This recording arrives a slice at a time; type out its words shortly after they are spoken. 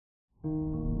Good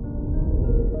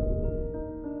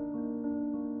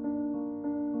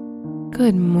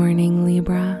morning,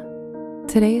 Libra.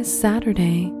 Today is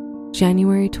Saturday,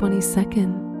 January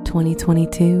 22nd,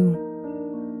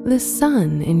 2022. The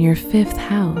sun in your 5th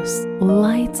house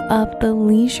lights up the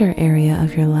leisure area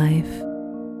of your life.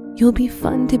 You'll be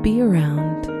fun to be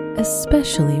around,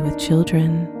 especially with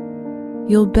children.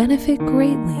 You'll benefit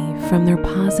greatly from their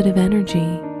positive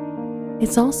energy.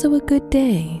 It's also a good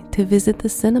day to visit the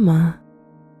cinema.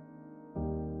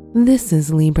 This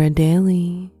is Libra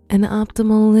Daily, an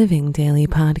optimal living daily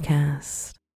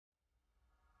podcast.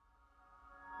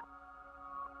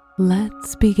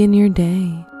 Let's begin your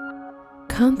day.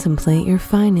 Contemplate your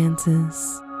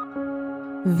finances.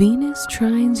 Venus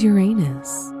trines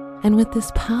Uranus, and with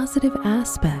this positive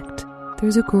aspect,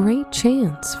 there's a great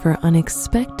chance for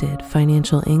unexpected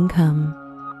financial income.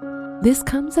 This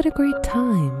comes at a great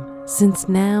time, since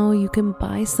now you can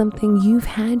buy something you've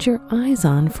had your eyes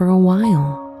on for a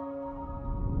while.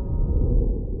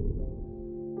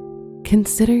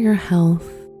 Consider your health.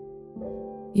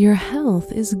 Your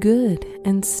health is good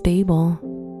and stable.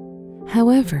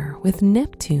 However, with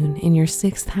Neptune in your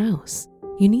 6th house,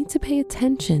 you need to pay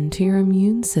attention to your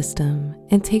immune system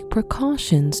and take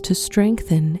precautions to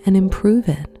strengthen and improve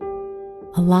it.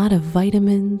 A lot of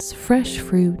vitamins, fresh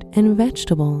fruit, and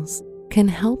vegetables can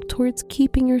help towards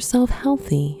keeping yourself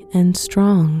healthy and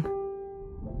strong.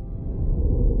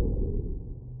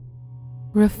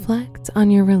 Reflect on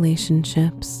your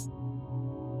relationships.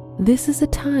 This is a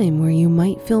time where you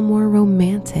might feel more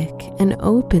romantic and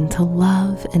open to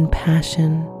love and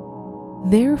passion.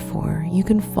 Therefore, you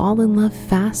can fall in love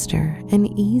faster and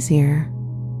easier.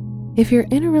 If you're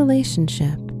in a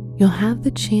relationship, you'll have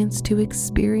the chance to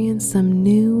experience some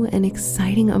new and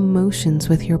exciting emotions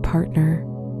with your partner,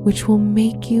 which will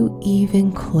make you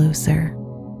even closer.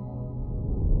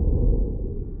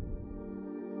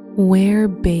 Wear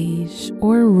beige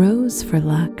or rose for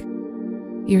luck.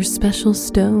 Your special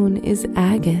stone is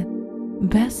agate,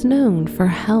 best known for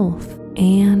health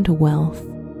and wealth.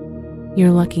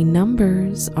 Your lucky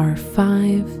numbers are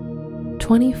 5,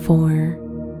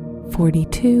 24,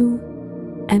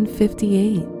 42, and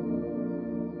 58.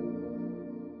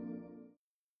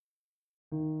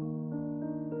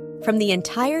 From the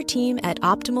entire team at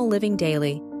Optimal Living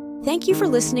Daily, thank you for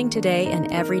listening today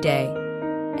and every day.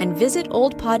 And visit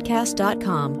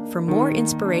oldpodcast.com for more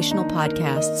inspirational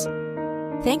podcasts.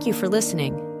 Thank you for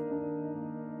listening.